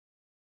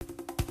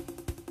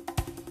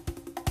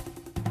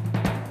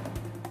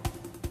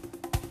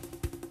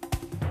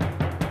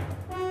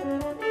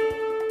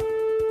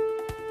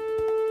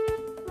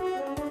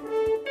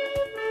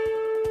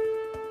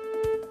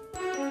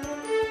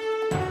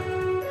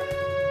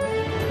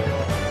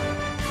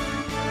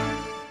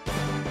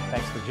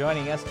for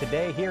joining us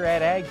today here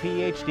at Ag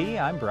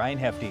PhD. I'm Brian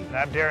Hefty. And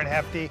I'm Darren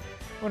Hefty.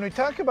 When we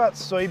talk about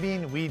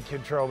soybean weed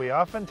control, we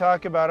often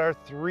talk about our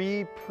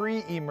three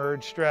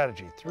pre-emerge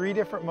strategy, three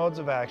different modes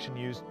of action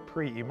used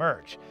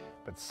pre-emerge.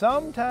 But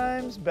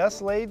sometimes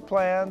best laid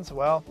plans,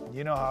 well,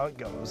 you know how it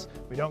goes.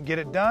 We don't get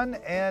it done,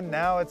 and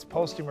now it's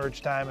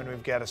post-emerge time and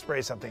we've got to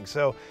spray something.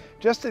 So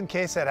just in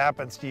case that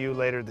happens to you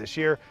later this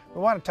year,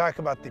 we want to talk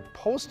about the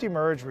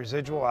post-emerge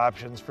residual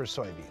options for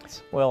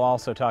soybeans. We'll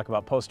also talk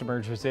about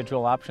post-emerge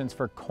residual options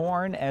for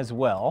corn as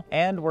well.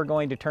 And we're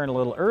going to turn a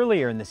little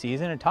earlier in the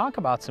season and talk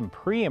about some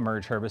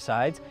pre-emerge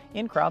herbicides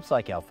in crops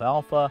like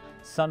alfalfa,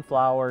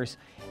 sunflowers,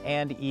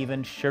 and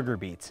even sugar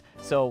beets.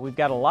 So we've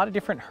got a lot of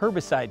different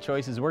herbicide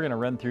choices we're going to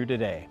run through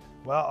today.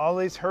 Well, all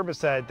these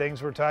herbicide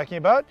things we're talking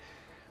about,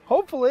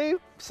 hopefully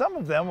some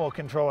of them will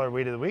control our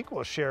weed of the week.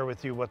 We'll share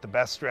with you what the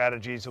best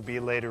strategies will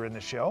be later in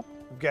the show.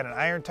 We've got an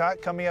iron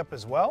talk coming up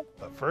as well,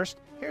 but first,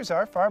 here's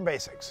our farm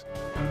basics.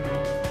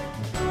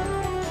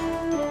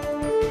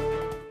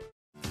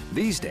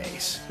 These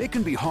days, it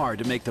can be hard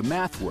to make the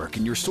math work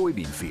in your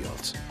soybean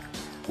fields.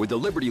 With the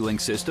Liberty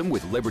Link system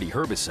with Liberty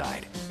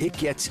herbicide, it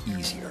gets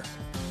easier.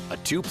 A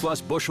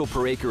 2+ bushel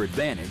per acre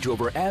advantage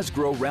over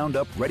Asgrow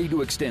Roundup Ready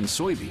to Extend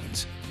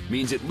soybeans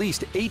means at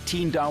least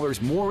 $18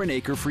 more an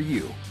acre for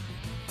you.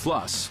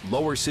 Plus,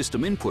 lower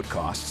system input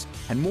costs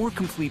and more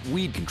complete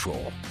weed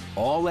control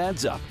all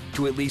adds up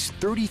to at least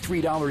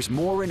 $33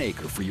 more an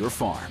acre for your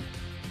farm.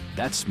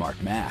 That's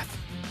smart math.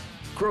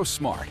 Grow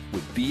smart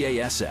with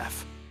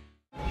BASF.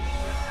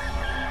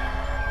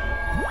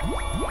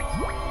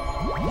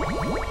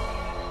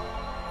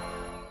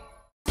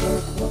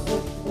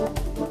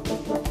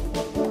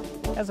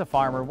 As a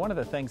farmer, one of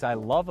the things I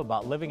love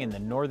about living in the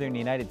northern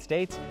United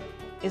States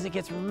is it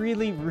gets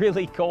really,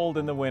 really cold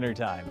in the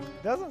wintertime.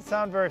 Doesn't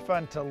sound very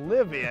fun to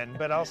live in,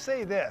 but I'll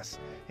say this.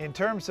 In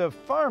terms of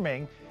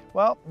farming,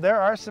 well,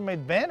 there are some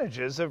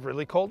advantages of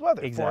really cold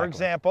weather. Exactly. For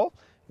example,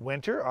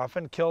 winter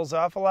often kills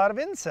off a lot of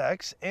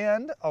insects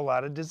and a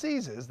lot of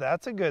diseases.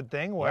 That's a good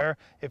thing, where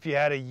if you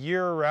had a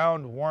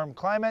year-round warm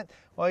climate,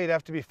 well, you'd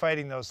have to be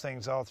fighting those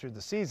things all through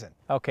the season.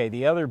 Okay,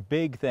 the other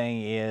big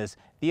thing is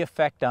the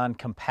effect on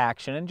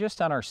compaction and just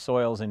on our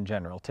soils in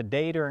general.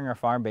 Today during our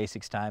Farm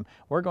Basics time,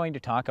 we're going to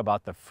talk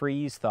about the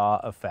freeze-thaw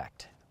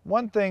effect.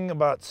 One thing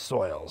about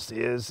soils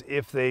is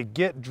if they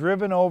get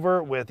driven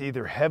over with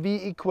either heavy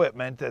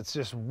equipment that's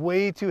just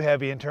way too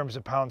heavy in terms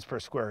of pounds per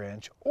square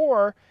inch,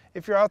 or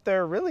if you're out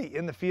there really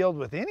in the field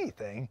with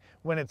anything,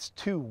 when it's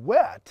too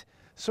wet,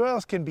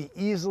 soils can be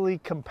easily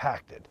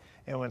compacted.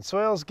 And when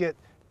soils get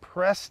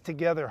pressed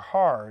together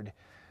hard,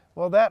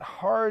 well, that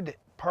hard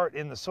part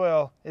in the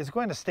soil is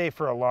going to stay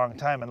for a long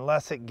time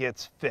unless it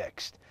gets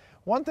fixed.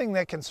 One thing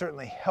that can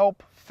certainly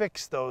help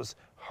fix those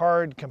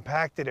hard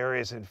compacted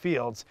areas in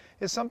fields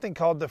is something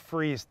called the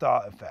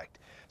freeze-thaw effect.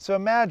 So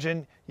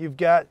imagine you've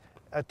got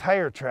a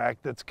tire track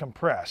that's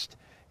compressed.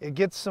 It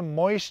gets some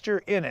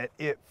moisture in it,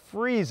 it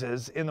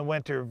freezes in the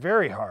winter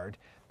very hard,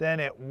 then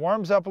it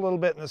warms up a little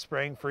bit in the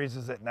spring,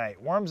 freezes at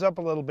night, warms up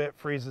a little bit,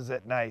 freezes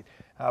at night,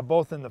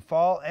 both in the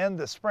fall and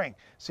the spring.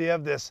 So you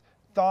have this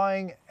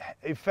thawing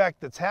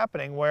effect that's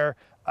happening where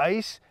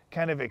ice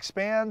kind of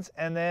expands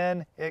and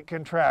then it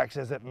contracts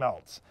as it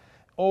melts.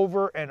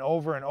 Over and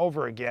over and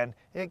over again,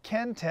 it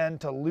can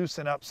tend to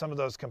loosen up some of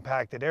those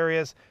compacted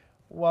areas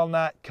while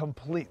not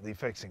completely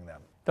fixing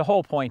them. The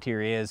whole point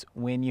here is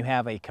when you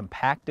have a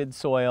compacted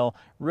soil,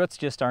 roots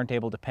just aren't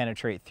able to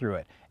penetrate through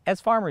it. As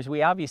farmers,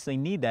 we obviously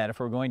need that if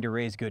we're going to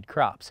raise good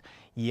crops.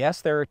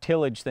 Yes, there are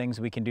tillage things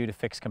we can do to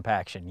fix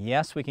compaction.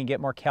 Yes, we can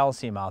get more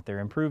calcium out there,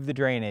 improve the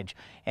drainage,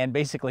 and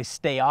basically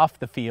stay off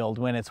the field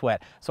when it's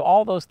wet. So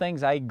all those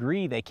things, I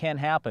agree, they can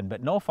happen,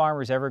 but no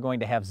farmer is ever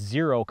going to have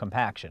zero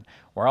compaction.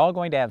 We're all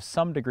going to have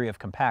some degree of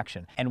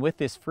compaction. And with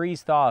this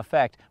freeze-thaw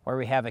effect, where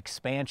we have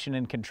expansion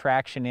and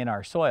contraction in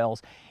our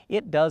soils,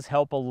 it does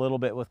help a little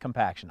bit with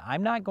compaction.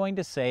 I'm not going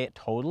to say it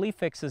totally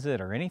fixes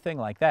it or anything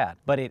like that,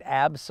 but it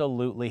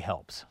absolutely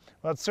helps.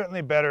 Well, it's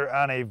certainly better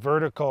on a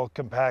vertical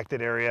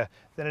compacted area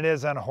than it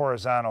is on a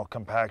horizontal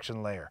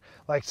compaction layer.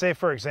 Like say,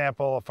 for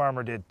example, a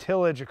farmer did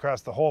tillage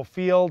across the whole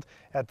field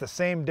at the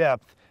same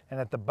depth, and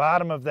at the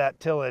bottom of that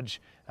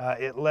tillage,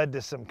 it led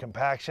to some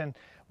compaction.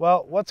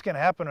 Well, what's going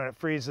to happen when it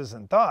freezes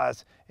and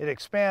thaws? It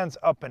expands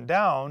up and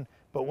down,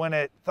 but when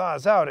it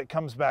thaws out, it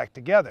comes back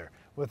together.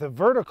 With a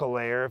vertical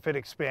layer, if it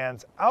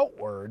expands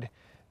outward,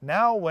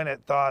 now when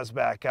it thaws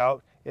back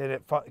out,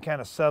 it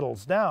kind of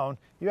settles down,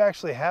 you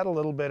actually had a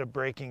little bit of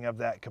breaking of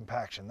that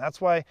compaction.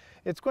 That's why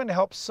it's going to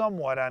help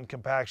somewhat on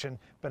compaction,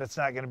 but it's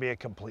not going to be a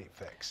complete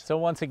fix. So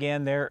once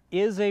again, there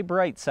is a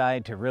bright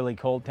side to really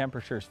cold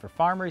temperatures for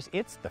farmers.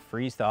 It's the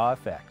freeze-thaw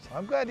effect.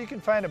 I'm glad you can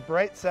find a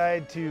bright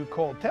side to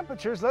cold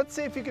temperatures. Let's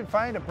see if you can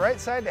find a bright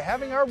side to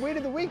having our weed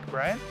of the week,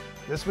 Brian.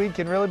 This weed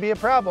can really be a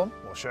problem.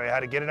 We'll show you how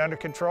to get it under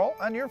control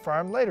on your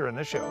farm later in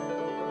the show.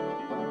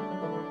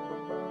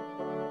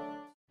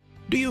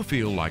 Do you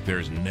feel like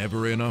there's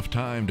never enough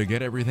time to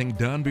get everything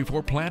done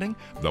before planting?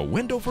 The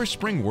window for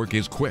spring work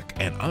is quick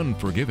and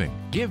unforgiving.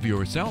 Give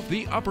yourself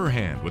the upper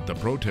hand with the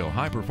ProTill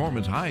High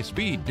Performance High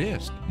Speed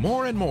Disc.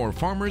 More and more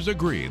farmers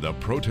agree the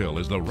ProTill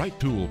is the right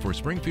tool for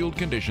springfield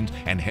conditions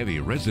and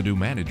heavy residue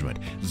management.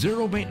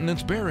 Zero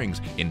maintenance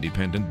bearings,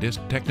 independent disc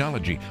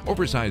technology,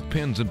 oversized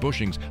pins and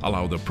bushings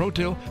allow the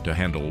ProTill to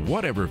handle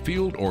whatever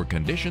field or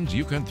conditions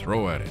you can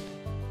throw at it.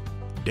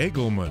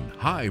 Degelman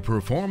High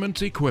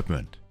Performance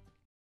Equipment.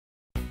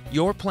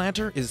 Your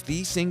planter is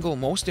the single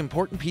most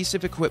important piece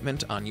of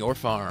equipment on your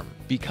farm,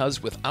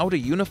 because without a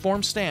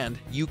uniform stand,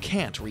 you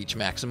can't reach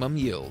maximum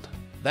yield.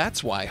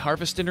 That's why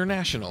Harvest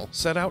International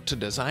set out to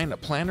design a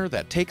planter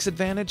that takes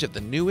advantage of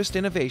the newest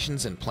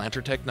innovations in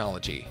planter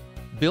technology.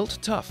 Built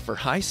tough for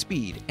high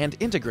speed and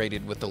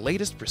integrated with the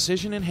latest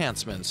precision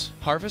enhancements,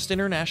 Harvest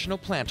International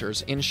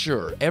planters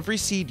ensure every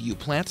seed you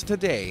plant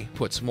today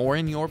puts more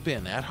in your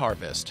bin at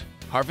harvest.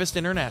 Harvest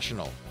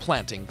International,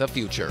 planting the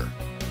future.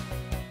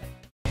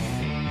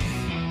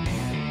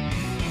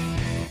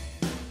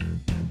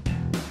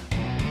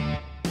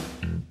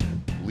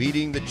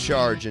 Leading the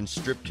charge in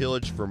strip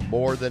tillage for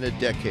more than a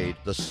decade,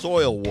 the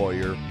Soil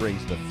Warrior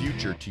brings the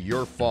future to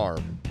your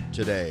farm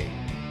today.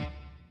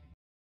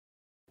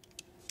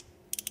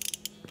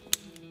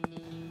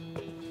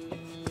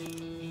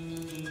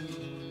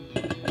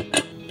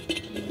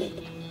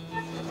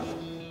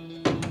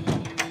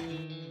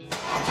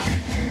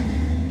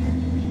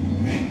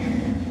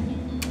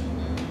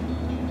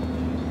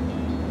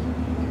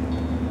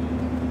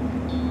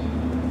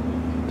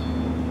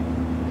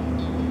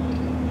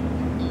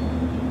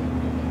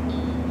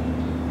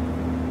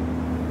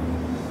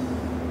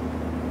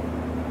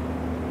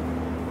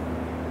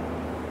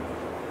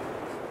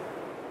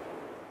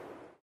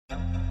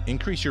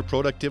 Increase your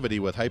productivity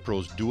with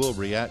Hypro's dual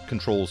react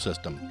control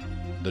system.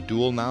 The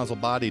dual nozzle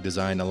body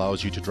design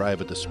allows you to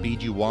drive at the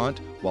speed you want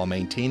while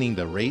maintaining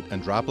the rate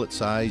and droplet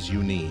size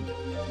you need.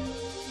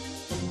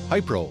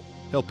 Hypro,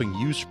 helping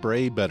you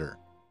spray better.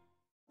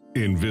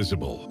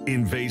 Invisible,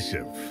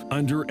 invasive,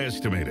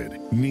 underestimated.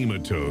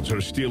 Nematodes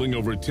are stealing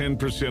over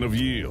 10% of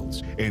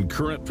yields, and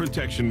current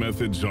protection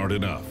methods aren't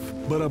enough.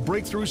 But a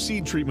breakthrough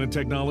seed treatment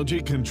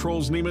technology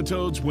controls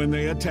nematodes when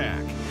they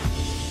attack.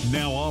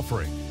 Now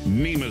offering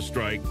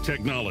NemaStrike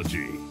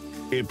technology.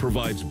 It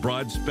provides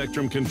broad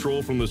spectrum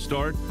control from the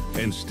start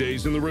and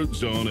stays in the root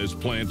zone as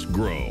plants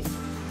grow.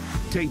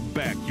 Take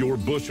back your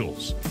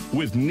bushels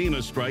with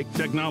NemaStrike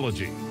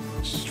technology.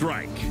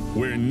 Strike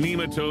where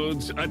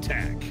nematodes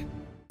attack.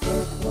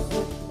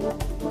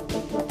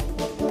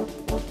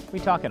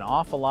 We talk an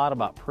awful lot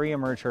about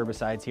pre-emerge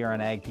herbicides here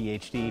on Ag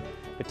PhD,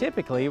 but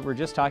typically we're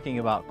just talking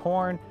about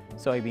corn,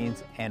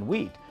 soybeans, and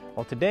wheat.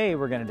 Well, today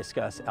we're going to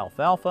discuss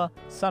alfalfa,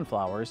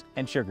 sunflowers,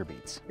 and sugar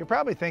beets. You're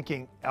probably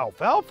thinking,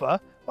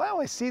 alfalfa? Well, I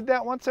only seed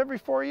that once every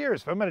 4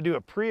 years. If I'm going to do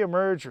a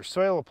pre-emerge or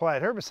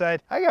soil-applied herbicide,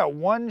 I got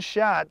one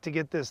shot to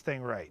get this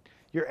thing right.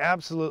 You're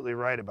absolutely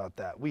right about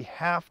that. We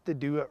have to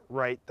do it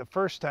right the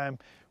first time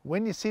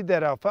when you seed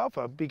that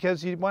alfalfa,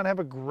 because you want to have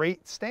a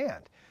great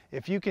stand.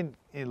 If you can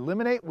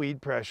eliminate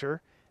weed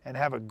pressure and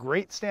have a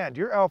great stand,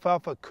 your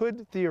alfalfa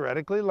could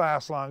theoretically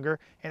last longer,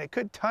 and it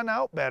could ton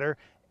out better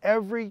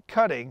every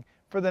cutting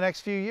for the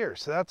next few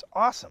years. So that's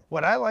awesome.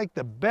 What I like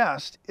the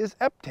best is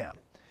Eptam.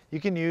 You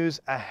can use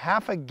a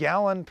 ½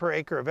 gallon per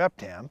acre of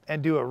Eptam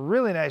and do a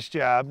really nice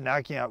job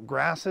knocking out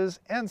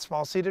grasses and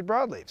small seeded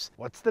broadleaves.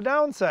 What's the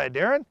downside,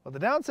 Darren? Well, the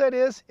downside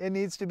is it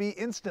needs to be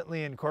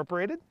instantly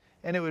incorporated,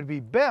 and it would be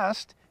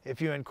best if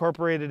you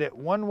incorporated it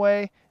one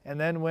way and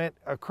then went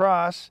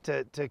across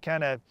to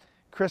kind of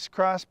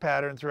crisscross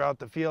pattern throughout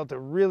the field to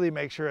really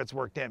make sure it's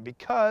worked in,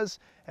 because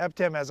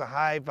Eptam has a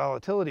high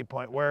volatility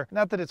point where,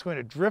 not that it's going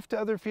to drift to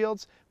other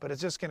fields, but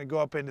it's just going to go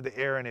up into the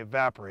air and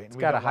evaporate. It's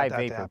got a high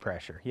vapor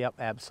pressure. Yep,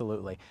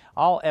 absolutely.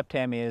 All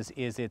Eptam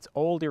is it's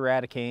old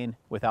eradicane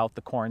without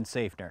the corn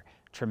safener.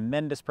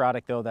 Tremendous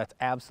product though, that's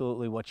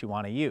absolutely what you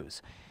want to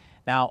use.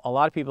 Now, a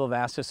lot of people have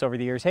asked us over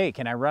the years, hey,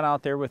 can I run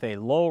out there with a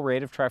low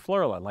rate of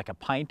trifluralin, like a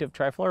pint of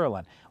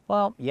trifluralin?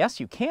 Well, yes,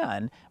 you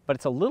can, but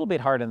it's a little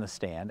bit hard in the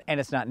stand, and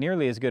it's not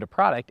nearly as good a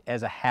product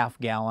as a ½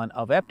 gallon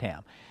of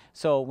Eptam.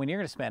 So when you're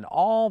going to spend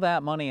all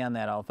that money on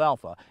that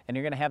alfalfa, and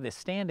you're going to have this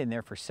stand in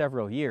there for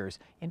several years,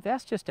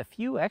 invest just a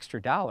few extra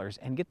dollars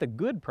and get the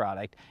good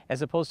product,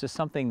 as opposed to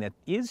something that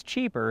is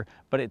cheaper,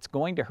 but it's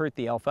going to hurt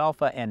the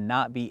alfalfa and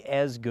not be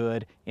as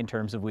good in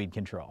terms of weed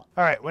control.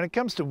 All right, when it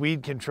comes to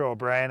weed control,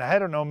 Brian, I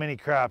don't know many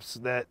crops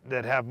that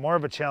have more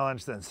of a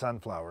challenge than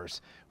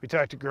sunflowers. We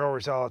talk to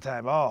growers all the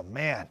time, oh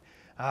man,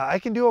 I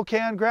can do okay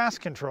on grass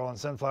control in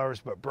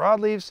sunflowers, but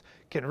broadleaves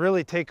can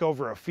really take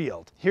over a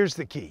field. Here's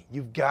the key.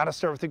 You've got to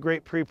start with a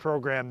great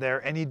pre-program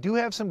there, and you do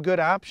have some good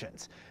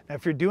options. Now,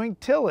 if you're doing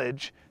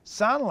tillage,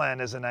 Sonlan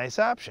is a nice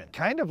option.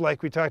 Kind of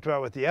like we talked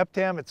about with the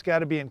Eptam, it's got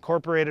to be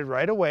incorporated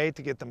right away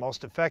to get the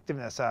most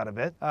effectiveness out of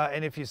it.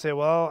 And if you say,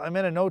 well, I'm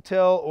in a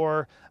no-till,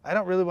 or I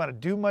don't really want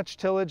to do much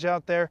tillage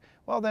out there,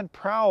 well, then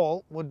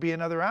Prowl would be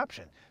another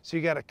option. So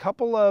you got a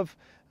couple of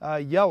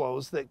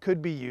yellows that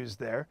could be used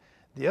there.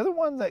 The other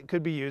one that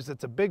could be used,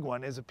 that's a big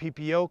one, is a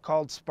PPO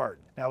called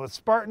Spartan. Now with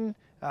Spartan,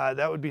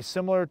 that would be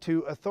similar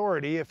to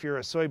Authority if you're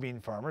a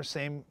soybean farmer,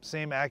 same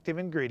active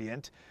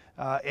ingredient.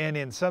 And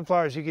in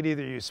sunflowers, you could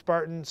either use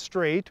Spartan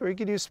straight or you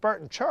could use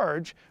Spartan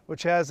Charge,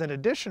 which has an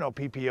additional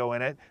PPO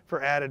in it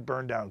for added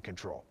burn down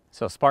control.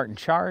 So Spartan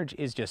Charge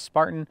is just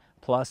Spartan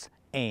plus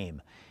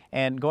AIM.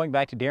 And going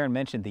back to Darren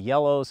mentioned the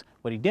yellows,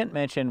 what he didn't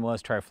mention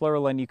was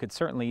trifluralin. You could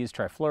certainly use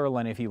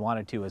trifluralin if you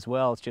wanted to as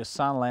well. It's just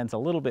Sonalan's a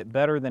little bit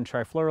better than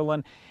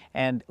trifluralin.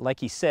 And like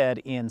he said,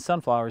 in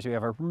sunflowers, we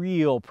have a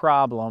real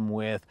problem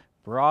with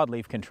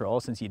broadleaf control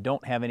since you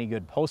don't have any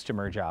good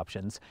post-emerge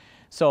options.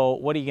 So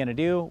what are you going to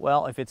do?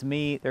 Well, if it's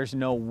me, there's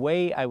no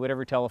way I would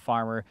ever tell a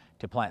farmer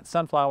to plant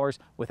sunflowers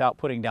without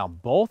putting down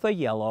both a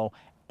yellow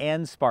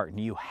and Spartan.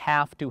 You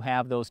have to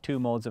have those two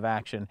modes of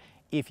action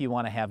if you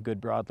want to have good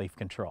broadleaf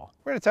control.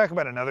 We're going to talk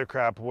about another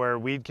crop where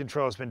weed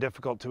control has been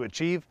difficult to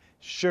achieve,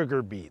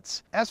 sugar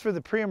beets. As for the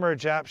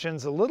pre-emerge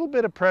options, a little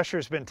bit of pressure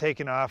has been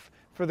taken off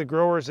for the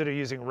growers that are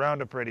using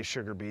Roundup Ready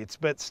sugar beets,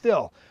 but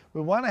still,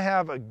 we want to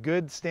have a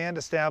good stand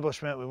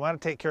establishment. We want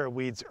to take care of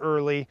weeds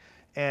early,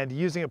 and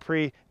using a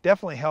pre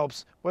definitely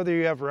helps whether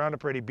you have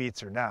Roundup Ready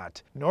beets or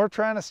not.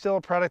 Nortron is still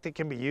a product that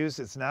can be used.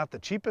 It's not the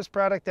cheapest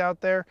product out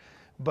there,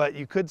 but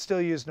you could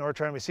still use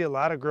Nortron. We see a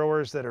lot of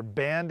growers that are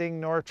banding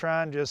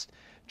Nortron, just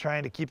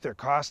trying to keep their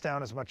costs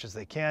down as much as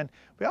they can.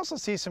 We also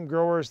see some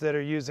growers that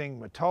are using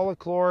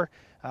metolachlor,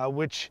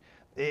 which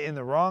in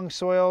the wrong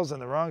soils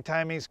and the wrong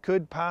timings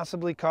could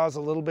possibly cause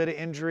a little bit of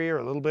injury or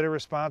a little bit of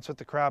response with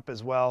the crop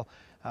as well.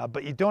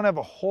 But you don't have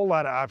a whole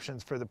lot of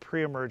options for the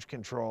pre-emerge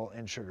control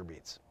in sugar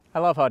beets. I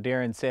love how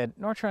Darren said,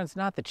 Nortron's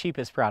not the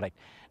cheapest product.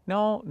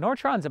 No,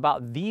 Nortron's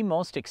about the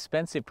most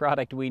expensive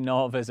product we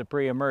know of as a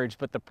pre-emerge,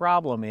 but the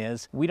problem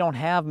is we don't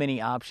have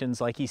many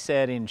options, like he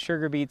said, in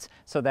sugar beets,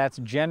 so that's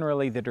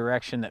generally the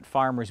direction that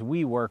farmers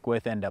we work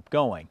with end up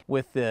going.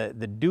 With the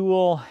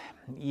dual,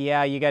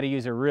 yeah, you got to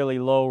use a really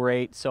low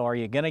rate, so are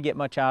you going to get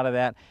much out of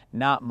that?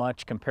 Not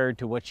much compared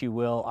to what you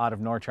will out of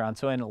Nortron.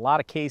 So in a lot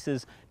of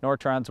cases,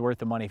 Nortron's worth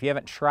the money. If you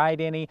haven't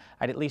tried any,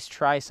 I'd at least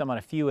try some on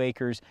a few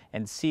acres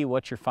and see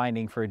what you're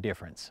finding for a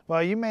difference.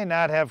 Well, you may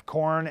not have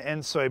corn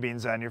and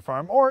soybeans on your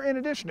farm, or in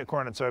addition to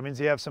corn and soybeans,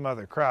 you have some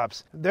other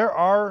crops. There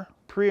are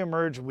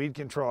pre-emerge weed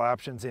control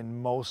options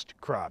in most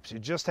crops. You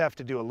just have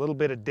to do a little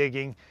bit of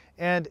digging.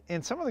 And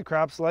in some of the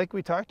crops, like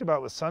we talked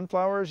about with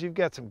sunflowers, you've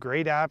got some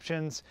great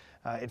options.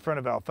 In front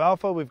of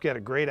alfalfa, we've got a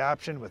great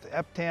option with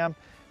Eptam.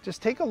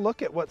 Just take a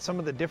look at what some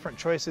of the different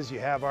choices you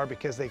have are,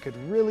 because they could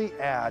really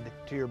add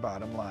to your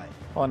bottom line.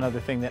 Well, another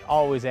thing that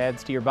always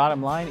adds to your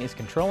bottom line is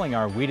controlling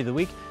our Weed of the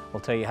Week.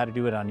 We'll tell you how to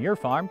do it on your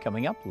farm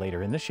coming up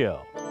later in the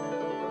show.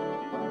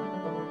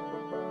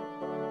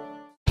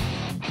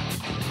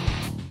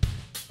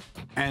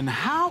 And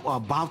how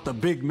about the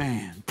big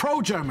man, Pro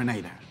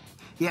Germinator?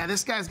 Yeah,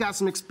 this guy's got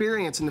some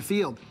experience in the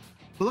field.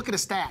 But look at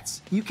his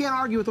stats. You can't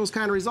argue with those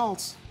kind of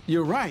results.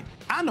 You're right.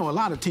 I know a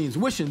lot of teams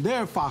wishing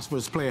their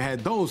phosphorus player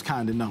had those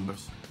kind of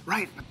numbers.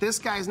 Right, but this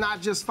guy's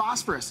not just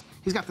phosphorus.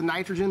 He's got the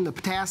nitrogen, the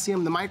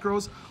potassium, the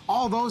micros.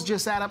 All those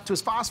just add up to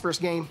his phosphorus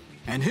game.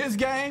 And his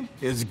game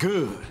is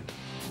good.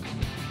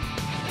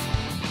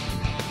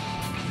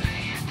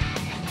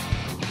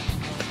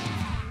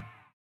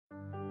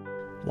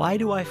 Why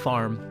do I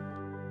farm?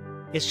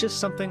 It's just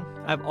something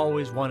I've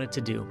always wanted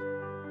to do.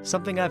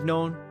 Something I've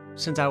known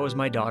since I was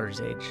my daughter's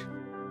age.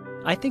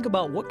 I think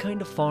about what kind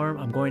of farm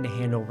I'm going to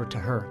hand over to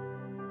her.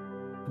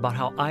 About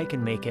how I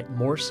can make it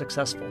more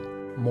successful,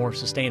 more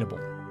sustainable.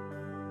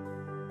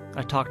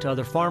 I talk to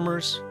other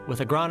farmers, with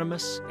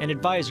agronomists, and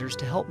advisors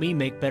to help me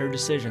make better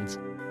decisions.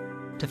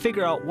 To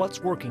figure out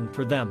what's working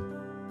for them,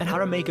 and how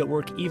to make it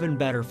work even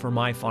better for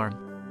my farm.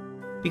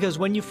 Because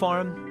when you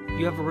farm,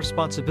 you have a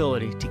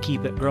responsibility to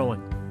keep it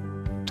growing.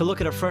 To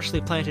look at a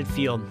freshly planted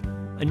field,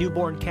 a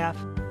newborn calf,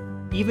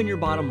 even your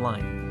bottom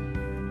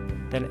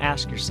line. Then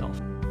ask yourself,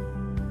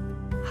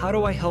 how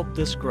do I help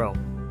this grow?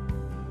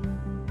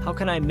 How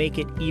can I make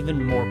it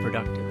even more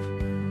productive?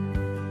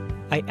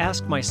 I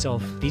ask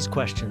myself these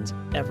questions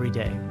every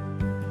day.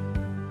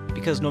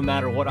 Because no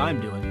matter what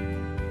I'm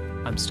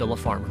doing, I'm still a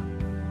farmer.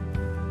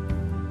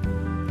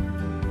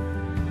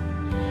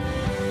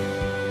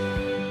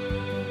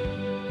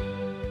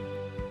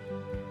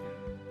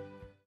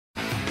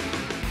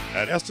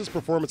 At Estes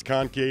Performance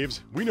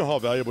Concaves, we know how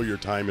valuable your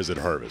time is at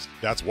harvest.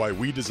 That's why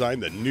we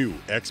designed the new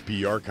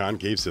XPR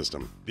concave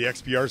system. The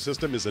XPR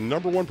system is the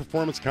 #1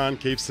 performance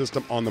concave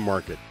system on the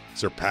market,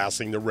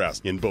 surpassing the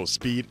rest in both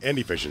speed and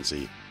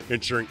efficiency,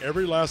 ensuring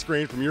every last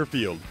grain from your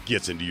field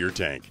gets into your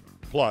tank.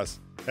 Plus,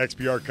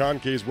 XPR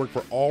concaves work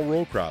for all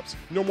row crops.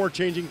 No more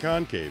changing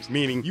concaves,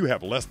 meaning you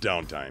have less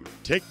downtime.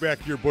 Take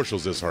back your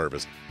bushels this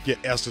harvest. Get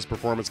Estes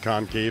Performance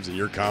Concaves in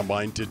your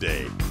combine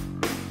today.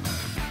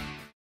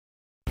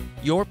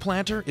 Your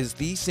planter is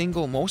the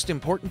single most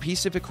important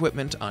piece of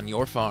equipment on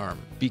your farm,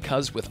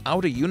 because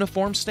without a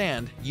uniform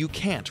stand, you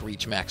can't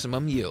reach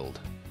maximum yield.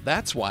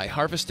 That's why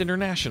Harvest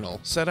International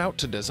set out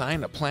to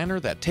design a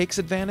planter that takes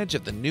advantage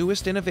of the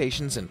newest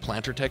innovations in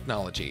planter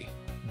technology.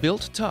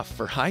 Built tough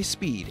for high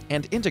speed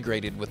and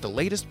integrated with the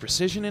latest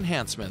precision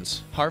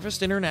enhancements,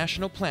 Harvest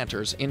International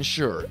planters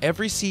ensure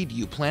every seed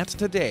you plant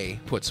today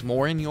puts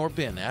more in your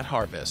bin at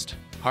harvest.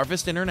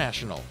 Harvest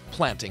International,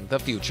 planting the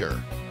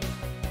future.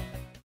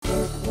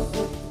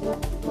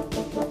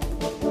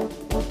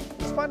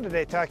 It's fun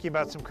today talking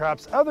about some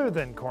crops other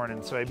than corn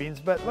and soybeans,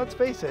 but let's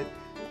face it,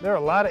 there are a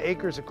lot of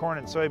acres of corn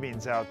and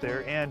soybeans out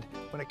there, and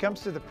when it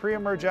comes to the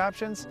pre-emerge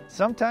options,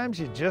 sometimes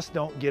you just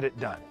don't get it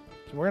done.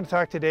 So we're going to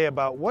talk today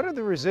about what are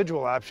the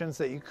residual options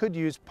that you could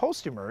use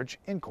post-emerge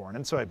in corn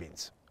and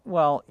soybeans.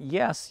 Well,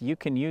 yes, you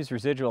can use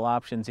residual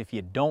options if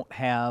you don't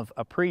have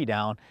a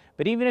pre-down,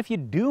 but even if you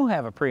do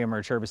have a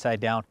pre-emerge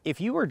herbicide down,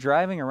 if you were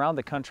driving around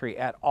the country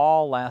at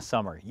all last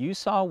summer, you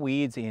saw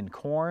weeds in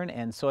corn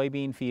and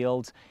soybean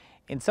fields,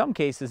 in some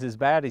cases as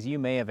bad as you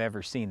may have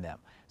ever seen them.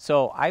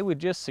 So I would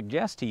just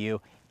suggest to you,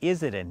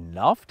 is it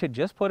enough to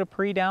just put a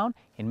pre-down?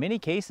 In many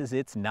cases,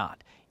 it's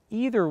not.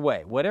 Either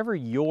way, whatever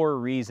your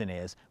reason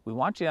is, we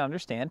want you to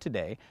understand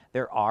today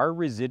there are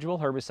residual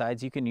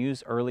herbicides you can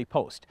use early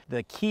post.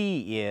 The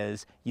key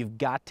is you've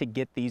got to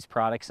get these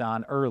products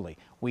on early.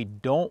 We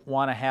don't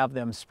want to have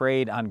them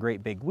sprayed on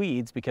great big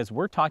weeds because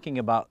we're talking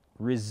about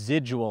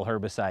residual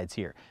herbicides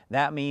here.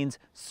 That means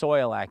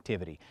soil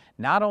activity.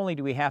 Not only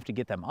do we have to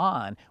get them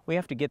on, we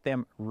have to get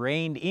them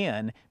reined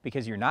in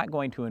because you're not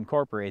going to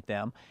incorporate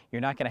them.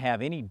 You're not going to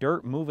have any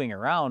dirt moving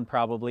around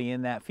probably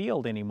in that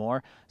field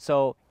anymore.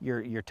 So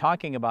you're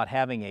talking about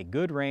having a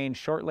good rain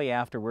shortly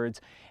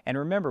afterwards. And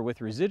remember, with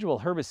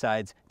residual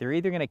herbicides, they're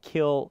either going to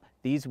kill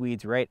these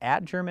weeds right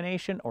at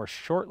germination or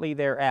shortly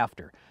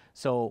thereafter.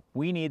 So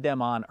we need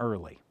them on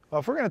early. Well,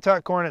 if we're going to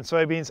talk corn and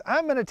soybeans,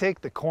 I'm going to take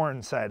the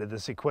corn side of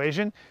this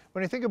equation.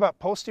 When you think about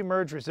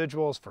post-emerge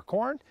residuals for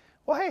corn,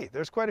 well, hey,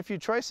 there's quite a few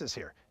choices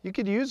here. You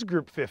could use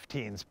group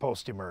 15s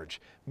post-emerge.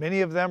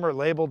 Many of them are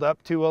labeled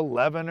up to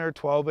 11 or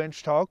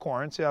 12-inch tall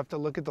corn, so you have to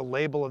look at the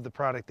label of the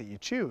product that you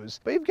choose.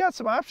 But you've got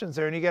some options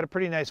there, and you got a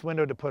pretty nice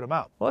window to put them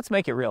out. Well, let's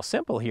make it real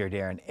simple here,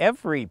 Darren.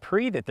 Every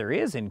pre that there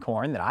is in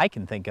corn, that I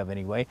can think of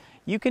anyway,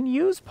 you can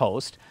use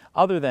post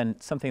other than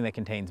something that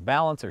contains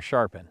balance or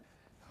sharpen.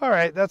 All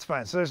right, that's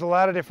fine. So there's a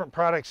lot of different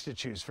products to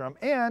choose from.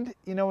 And,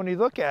 you know, when you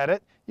look at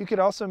it, you could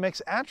also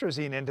mix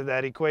atrazine into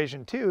that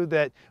equation too,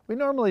 that we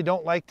normally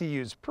don't like to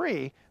use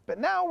pre, but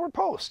now we're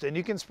post. And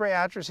you can spray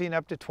atrazine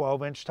up to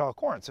 12-inch tall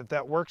corn. So if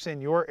that works in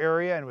your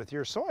area and with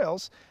your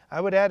soils, I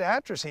would add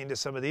atrazine to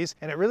some of these,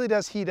 and it really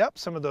does heat up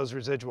some of those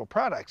residual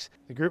products.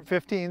 The group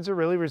 15s are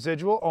really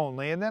residual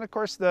only, and then of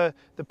course the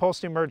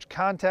post-emerge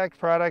contact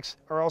products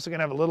are also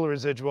gonna have a little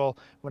residual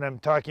when I'm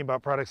talking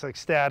about products like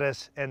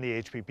Status and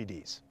the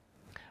HPPDs.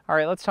 All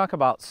right, let's talk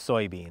about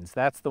soybeans.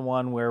 That's the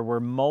one where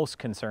we're most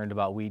concerned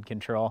about weed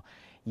control.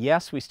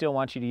 Yes, we still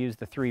want you to use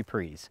the 3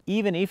 pre's.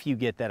 Even if you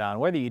get that on,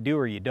 whether you do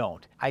or you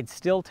don't, I'd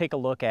still take a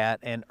look at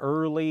an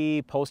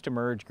early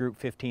post-emerge group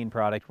 15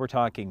 product. We're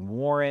talking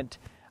Warrant,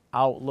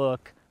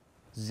 Outlook,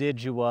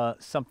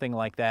 Zidua, something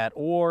like that,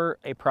 or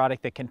a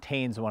product that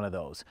contains one of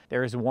those.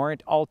 There's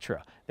Warrant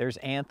Ultra, there's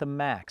Anthem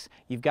Max.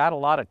 You've got a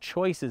lot of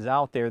choices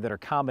out there that are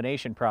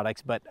combination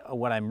products, but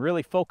what I'm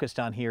really focused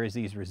on here is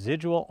these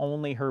residual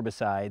only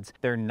herbicides.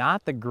 They're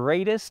not the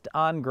greatest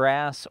on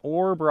grass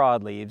or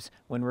broadleaves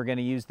when we're going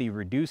to use the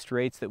reduced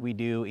rates that we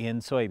do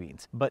in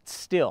soybeans, but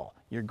still,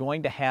 you're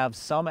going to have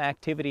some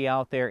activity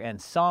out there,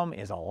 and some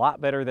is a lot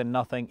better than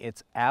nothing.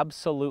 It's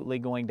absolutely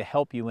going to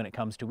help you when it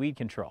comes to weed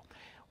control.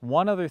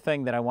 One other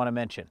thing that I want to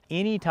mention,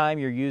 anytime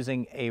you're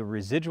using a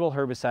residual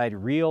herbicide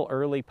real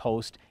early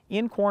post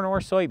in corn or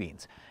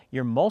soybeans,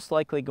 you're most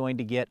likely going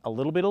to get a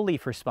little bit of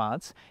leaf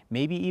response,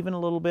 maybe even a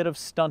little bit of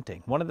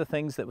stunting. One of the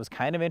things that was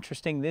kind of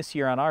interesting this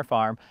year on our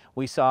farm,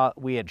 we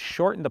had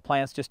shortened the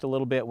plants just a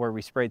little bit where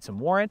we sprayed some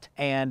Warrant,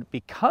 and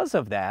because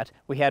of that,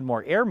 we had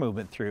more air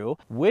movement through,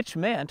 which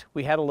meant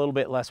we had a little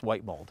bit less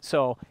white mold.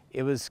 So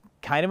it was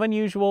kind of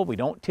unusual. We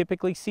don't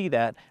typically see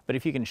that, but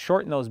if you can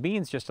shorten those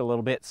beans just a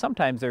little bit,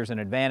 sometimes there's an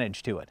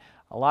advantage to it.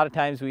 A lot of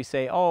times we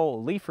say, oh,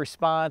 leaf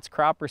response,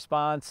 crop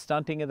response,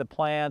 stunting of the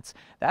plants,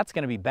 that's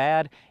going to be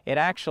bad. It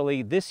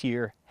actually, this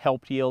year,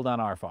 helped yield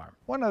on our farm.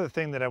 One other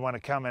thing that I want to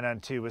comment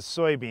on too is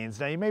soybeans.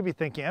 Now you may be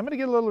thinking, I'm going to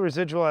get a little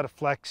residual out of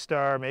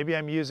FlexStar, maybe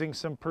I'm using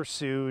some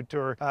Pursuit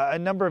or a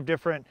number of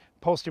different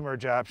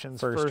post-emerge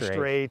options, First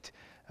Rate,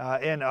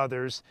 and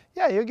others.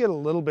 Yeah, you'll get a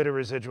little bit of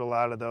residual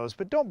out of those,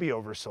 but don't be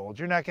oversold.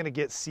 You're not going to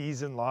get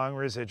season-long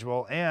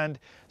residual, and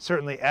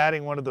certainly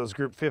adding one of those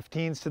group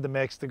 15s to the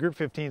mix, the group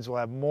 15s will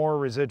have more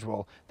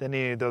residual than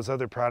any of those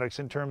other products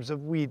in terms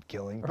of weed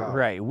killing power.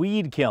 Right,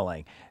 weed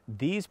killing.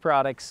 These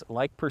products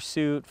like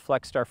Pursuit,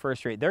 FlexStar,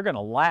 First Rate, they're going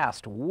to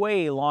last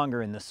way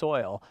longer in the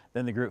soil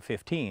than the group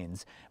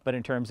 15s, but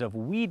in terms of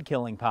weed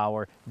killing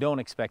power, don't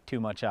expect too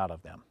much out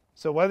of them.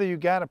 So whether you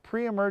got a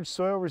pre-emerge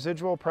soil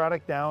residual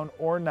product down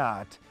or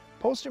not,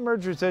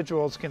 post-emerge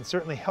residuals can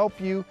certainly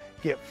help you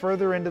get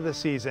further into the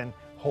season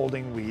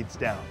holding weeds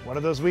down. One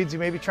of those weeds you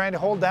may be trying to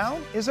hold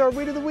down is our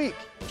Weed of the Week.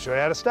 We'll show you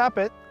how to stop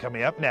it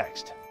coming up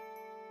next.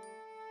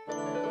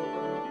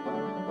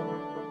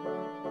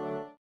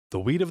 The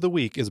Weed of the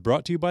Week is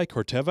brought to you by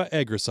Corteva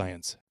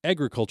Agriscience,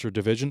 Agriculture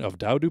Division of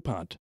Dow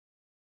DuPont.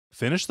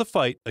 Finish the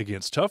fight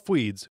against tough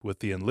weeds with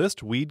the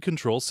Enlist Weed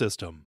Control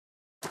System.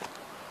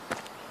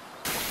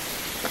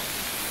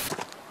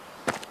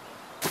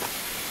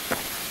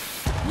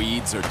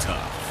 Weeds are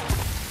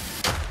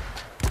tough,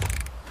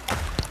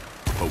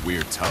 but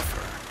we're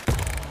tougher.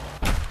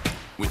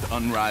 With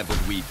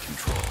unrivaled weed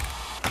control,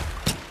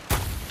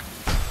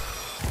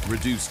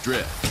 reduced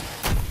drift,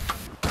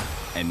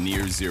 and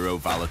near zero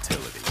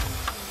volatility.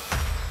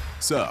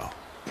 So,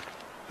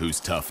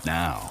 who's tough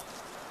now?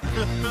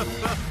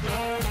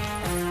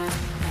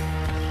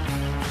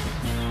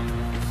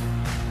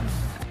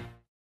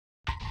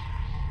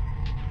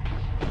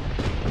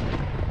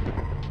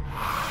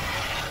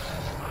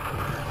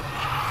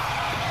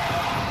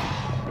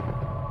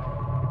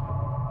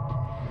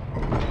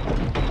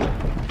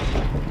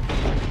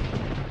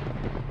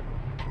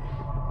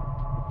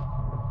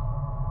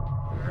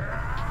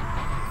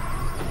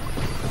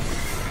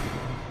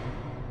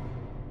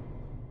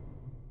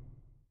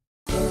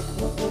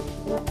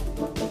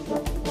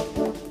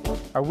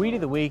 Our weed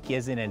of the week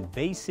is an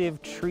invasive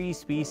tree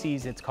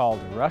species. It's called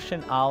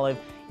Russian olive.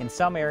 In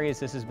some areas,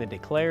 this has been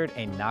declared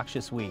a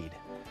noxious weed.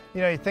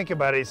 You know, you think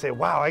about it, you say,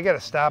 wow, I got to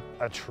stop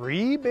a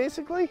tree,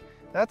 basically?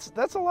 That's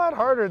a lot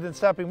harder than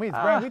stopping weeds.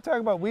 Brian, we talk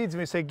about weeds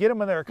and we say, get them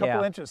when they're a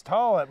couple inches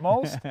tall at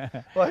most.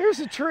 Well, here's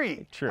a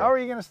tree. True. How are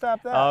you going to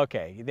stop that?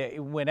 Okay,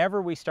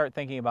 whenever we start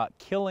thinking about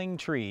killing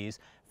trees,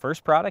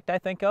 first product I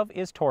think of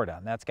is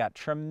Tordon. That's got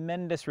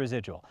tremendous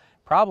residual.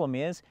 Problem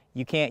is,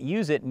 you can't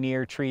use it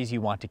near trees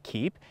you want to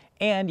keep,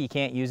 and you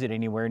can't use it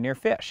anywhere near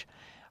fish.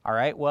 All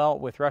right, well,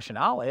 with Russian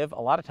olive,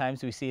 a lot of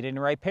times we see it in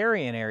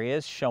riparian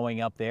areas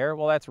showing up there.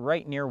 Well, that's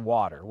right near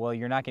water. Well,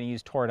 you're not going to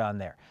use Tordon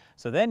there.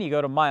 So then you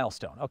go to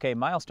Milestone. Okay,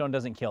 Milestone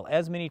doesn't kill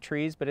as many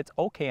trees, but it's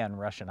okay on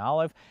Russian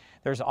olive.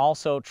 There's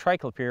also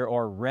Triclopyr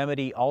or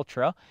Remedy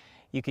Ultra.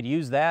 You could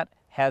use that,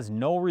 has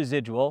no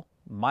residual.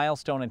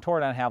 Milestone and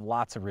Tordon have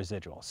lots of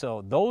residual.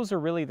 So those are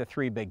really the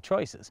three big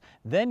choices.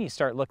 Then you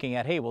start looking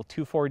at, hey, will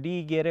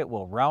 2,4-D get it?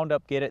 Will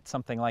Roundup get it?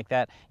 Something like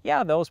that.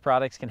 Yeah, those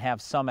products can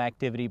have some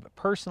activity, but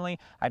personally,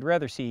 I'd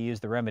rather see you use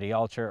the Remedy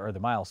Ultra or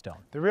the Milestone.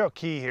 The real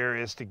key here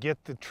is to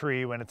get the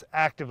tree when it's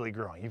actively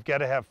growing. You've got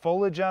to have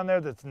foliage on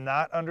there that's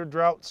not under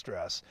drought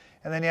stress,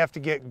 and then you have to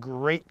get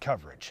great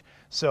coverage.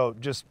 So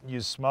just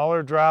use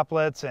smaller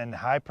droplets and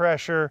high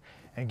pressure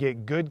and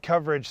get good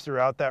coverage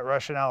throughout that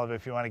Russian olive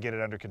if you want to get it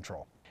under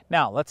control.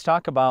 Now, let's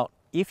talk about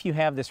if you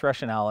have this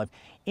Russian olive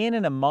in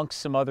and amongst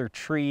some other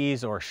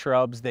trees or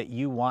shrubs that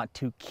you want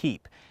to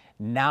keep.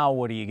 Now,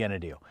 what are you going to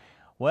do?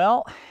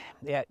 Well,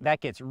 that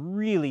gets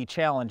really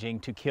challenging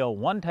to kill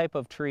one type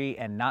of tree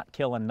and not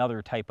kill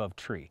another type of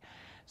tree.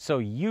 So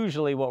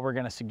usually what we're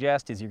going to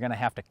suggest is you're going to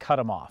have to cut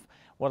them off.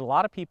 What a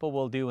lot of people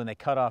will do when they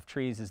cut off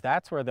trees is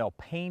that's where they'll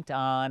paint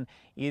on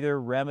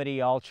either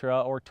Remedy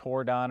Ultra or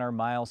Tordon or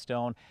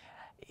Milestone.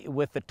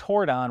 With the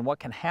Tordon, what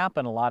can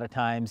happen a lot of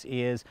times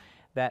is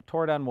that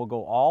Tordon will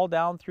go all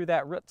down through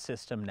that root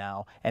system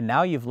now, and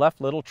now you've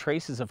left little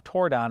traces of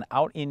Tordon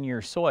out in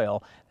your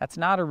soil. That's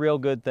not a real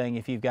good thing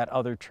if you've got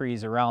other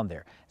trees around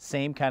there.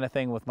 Same kind of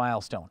thing with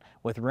Milestone.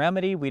 With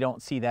Remedy, we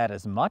don't see that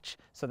as much,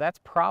 so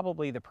that's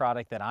probably the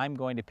product that I'm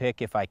going to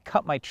pick if I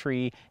cut my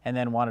tree and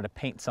then wanted to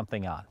paint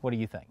something on. What do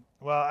you think?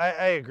 Well,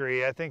 I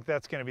agree. I think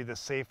that's going to be the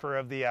safer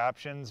of the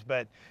options,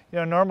 but you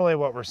know, normally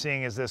what we're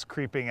seeing is this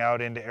creeping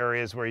out into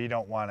areas where you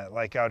don't want it,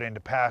 like out into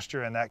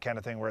pasture and that kind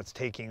of thing where it's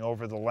taking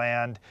over the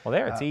land. Well,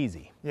 there it's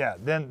easy. Yeah,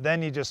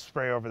 then you just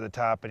spray over the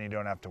top and you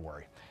don't have to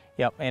worry.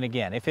 Yep, and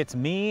again, if it's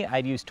me,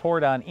 I'd use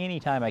Tordon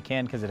anytime I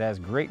can because it has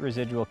great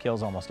residual,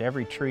 kills almost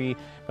every tree,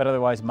 but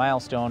otherwise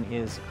Milestone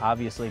is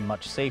obviously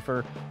much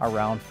safer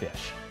around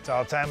fish. It's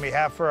all the time we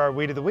have for our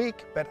Weed of the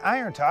Week, but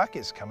Iron Talk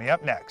is coming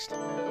up next.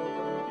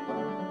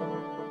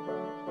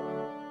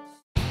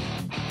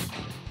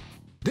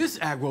 This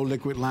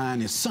agro-liquid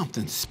line is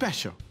something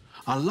special.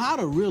 A lot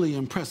of really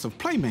impressive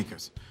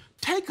playmakers.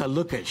 Take a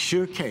look at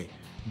Sure K.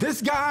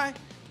 This guy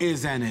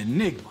is an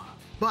enigma.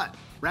 But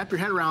wrap your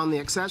head around the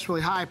exceptionally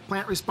high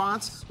plant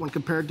response when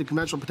compared to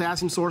conventional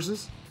potassium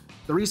sources,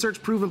 the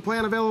research-proven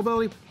plant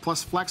availability,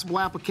 plus flexible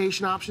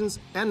application options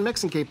and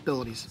mixing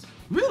capabilities.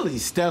 Really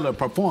stellar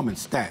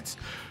performance stats.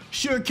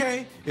 Sure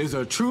K is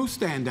a true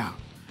standout,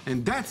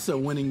 and that's a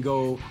winning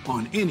goal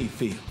on any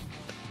field.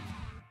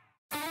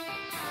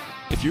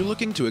 If you're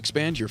looking to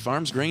expand your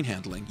farm's grain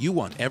handling, you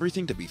want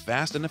everything to be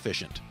fast and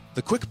efficient.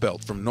 The Quick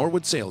Belt from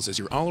Norwood Sales is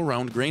your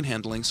all-around grain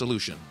handling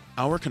solution.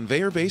 Our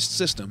conveyor-based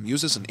system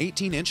uses an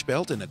 18-inch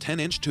belt and a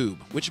 10-inch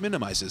tube, which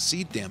minimizes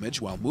seed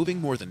damage while moving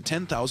more than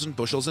 10,000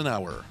 bushels an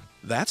hour.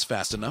 That's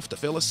fast enough to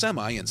fill a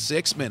semi in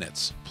 6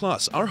 minutes.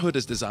 Plus, our hood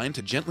is designed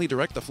to gently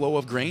direct the flow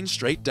of grain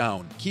straight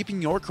down,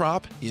 keeping your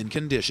crop in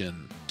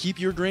condition. Keep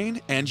your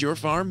grain and your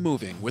farm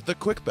moving with the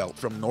Quick Belt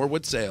from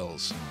Norwood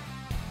Sales.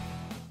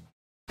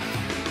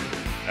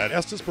 At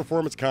Estes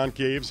Performance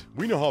Concaves,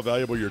 we know how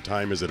valuable your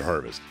time is at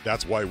harvest.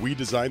 That's why we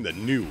designed the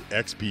new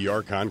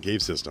XPR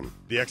concave system.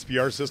 The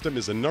XPR system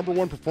is the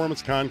 #1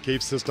 performance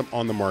concave system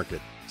on the market,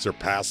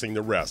 surpassing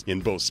the rest in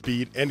both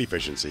speed and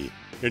efficiency,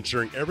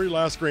 ensuring every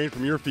last grain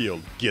from your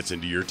field gets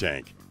into your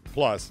tank.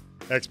 Plus,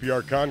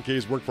 XPR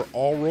concaves work for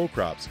all row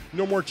crops.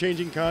 No more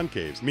changing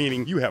concaves,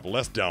 meaning you have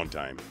less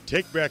downtime.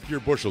 Take back your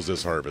bushels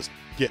this harvest.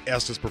 Get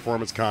Estes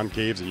Performance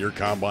Concaves in your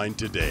combine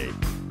today.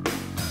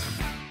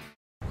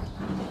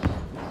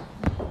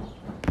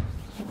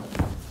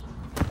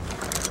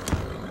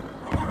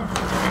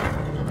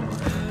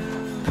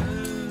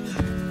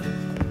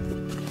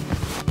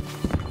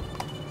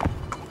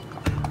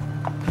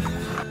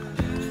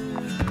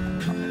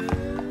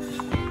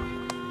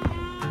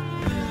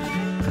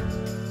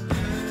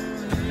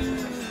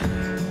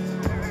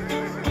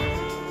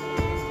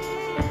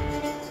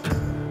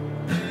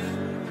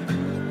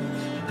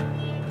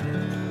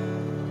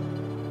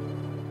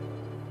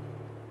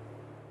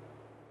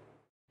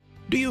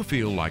 Do you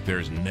feel like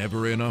there's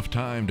never enough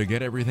time to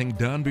get everything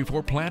done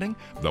before planting?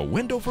 The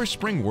window for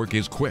spring work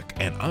is quick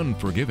and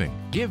unforgiving.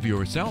 Give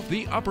yourself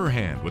the upper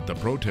hand with the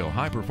ProTill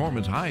High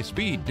Performance High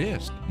Speed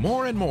Disc.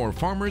 More and more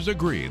farmers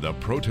agree the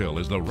ProTill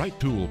is the right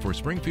tool for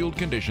springfield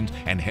conditions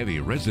and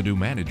heavy residue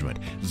management.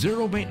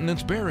 Zero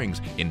maintenance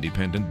bearings,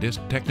 independent disc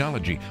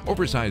technology,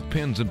 oversized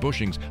pins and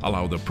bushings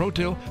allow the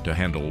ProTill to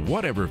handle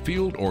whatever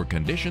field or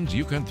conditions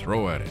you can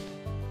throw at it.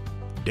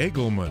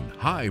 Degelman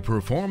High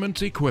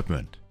Performance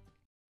Equipment.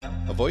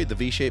 Avoid the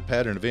V-shaped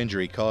pattern of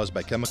injury caused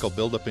by chemical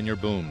buildup in your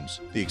booms.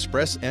 The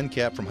Express End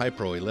Cap from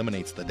Hypro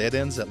eliminates the dead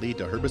ends that lead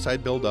to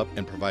herbicide buildup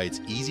and provides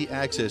easy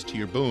access to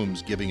your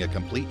booms, giving a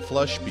complete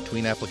flush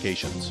between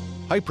applications.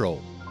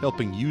 Hypro,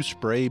 helping you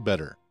spray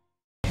better.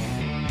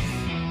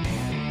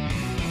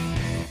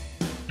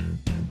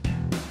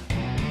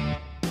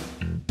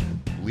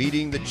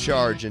 Leading the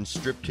charge in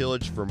strip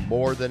tillage for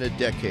more than a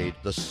decade,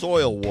 the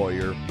Soil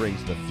Warrior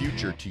brings the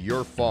future to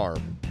your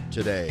farm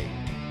today.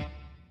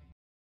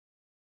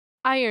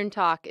 Iron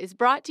Talk is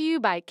brought to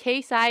you by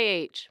Case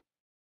IH.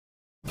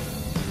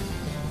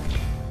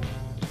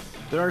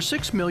 There are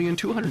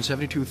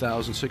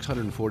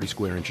 6,272,640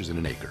 square inches in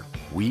an acre.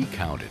 We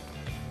counted.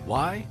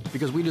 Why?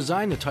 Because we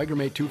designed the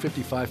TigerMate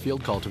 255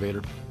 field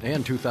cultivator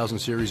and 2000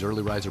 series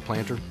early riser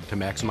planter to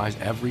maximize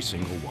every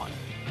single one.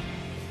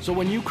 So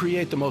when you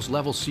create the most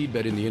level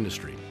seedbed in the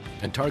industry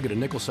and target a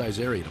nickel-size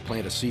area to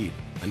plant a seed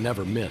and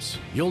never miss,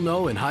 you'll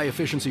know in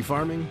high-efficiency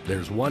farming,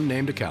 there's one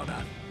name to count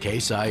on.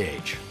 Case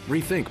IH.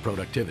 Rethink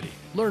productivity.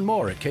 Learn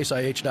more at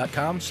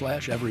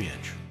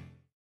caseih.com/everyinch.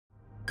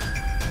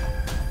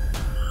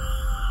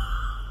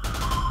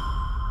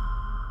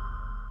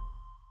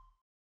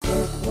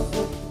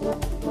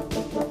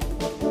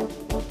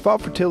 Fall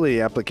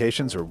fertility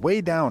applications are way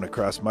down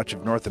across much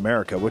of North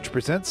America, which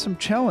presents some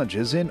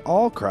challenges in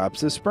all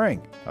crops this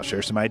spring. I'll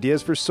share some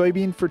ideas for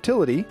soybean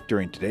fertility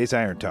during today's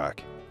Iron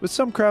Talk. With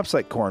some crops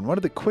like corn, one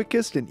of the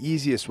quickest and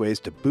easiest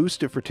ways to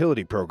boost a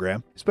fertility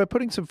program is by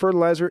putting some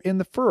fertilizer in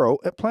the furrow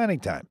at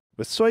planting time.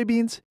 With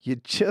soybeans, you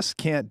just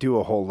can't do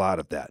a whole lot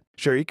of that.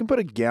 Sure, you can put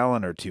a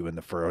gallon or two in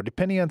the furrow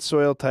depending on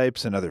soil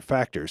types and other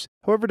factors.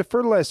 However, to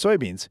fertilize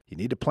soybeans, you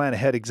need to plan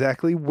ahead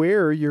exactly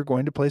where you're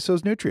going to place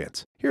those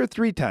nutrients. Here are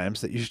 3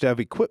 times that you should have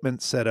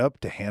equipment set up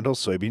to handle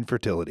soybean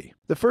fertility.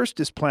 The first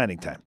is planting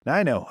time. Now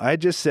I know, I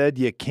just said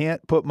you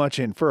can't put much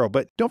in furrow,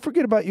 but don't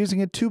forget about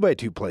using a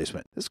 2x2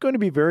 placement. This is going to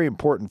be very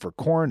important for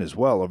corn as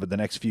well over the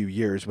next few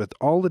years with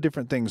all the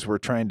different things we're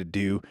trying to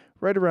do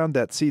right around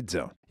that seed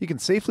zone. You can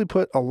safely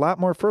put a lot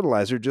more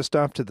fertilizer just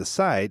off to the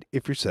side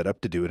if you're set up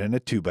to do it in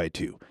a 2x2.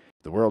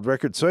 The world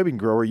record soybean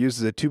grower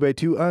uses a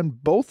 2x2 on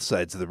both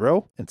sides of the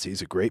row and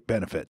sees a great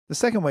benefit. The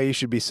second way you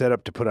should be set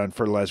up to put on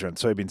fertilizer on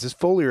soybeans is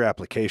foliar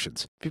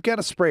applications. If you've got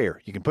a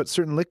sprayer, you can put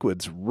certain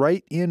liquids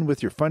right in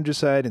with your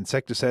fungicide,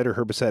 insecticide, or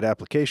herbicide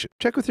application.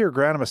 Check with your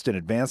agronomist in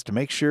advance to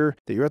make sure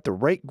that you're at the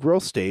right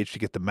growth stage to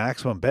get the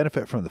maximum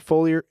benefit from the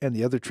foliar and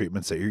the other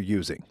treatments that you're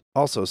using.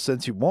 Also,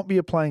 since you won't be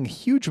applying a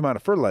huge amount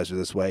of fertilizer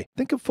this way,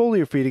 think of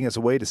foliar feeding as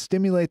a way to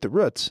stimulate the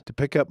roots to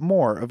pick up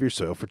more of your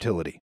soil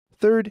fertility.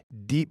 Third,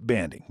 deep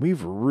banding.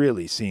 We've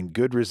really seen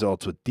good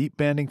results with deep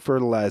banding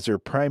fertilizer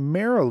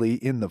primarily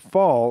in the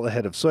fall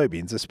ahead of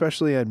soybeans,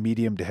 especially on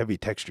medium to heavy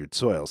textured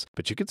soils.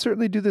 But you can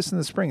certainly do this in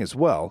the spring as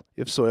well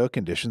if soil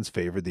conditions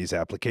favor these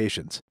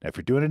applications. Now, if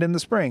you're doing it in the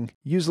spring,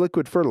 use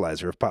liquid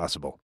fertilizer if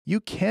possible. You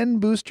can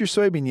boost your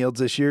soybean yields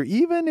this year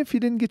even if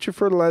you didn't get your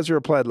fertilizer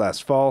applied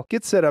last fall.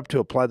 Get set up to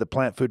apply the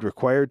plant food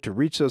required to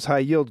reach those high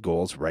yield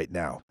goals right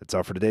now. That's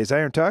all for today's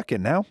Iron Talk,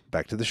 and now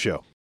back to the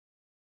show.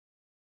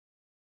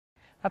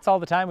 That's all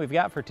the time we've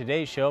got for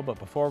today's show, but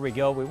before we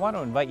go, we want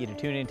to invite you to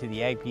tune into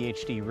the Ag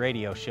PhD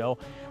radio show.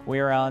 We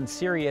are on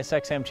Sirius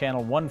XM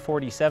channel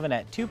 147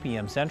 at 2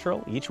 p.m.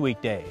 Central each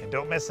weekday. And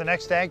don't miss the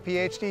next Ag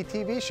PhD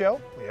TV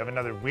show. We have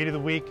another Weed of the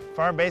Week,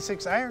 Farm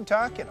Basics, Iron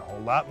Talk, and a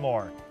whole lot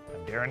more.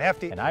 I'm Darren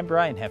Hefty. And I'm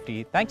Brian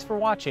Hefty. Thanks for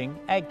watching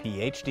Ag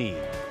PhD.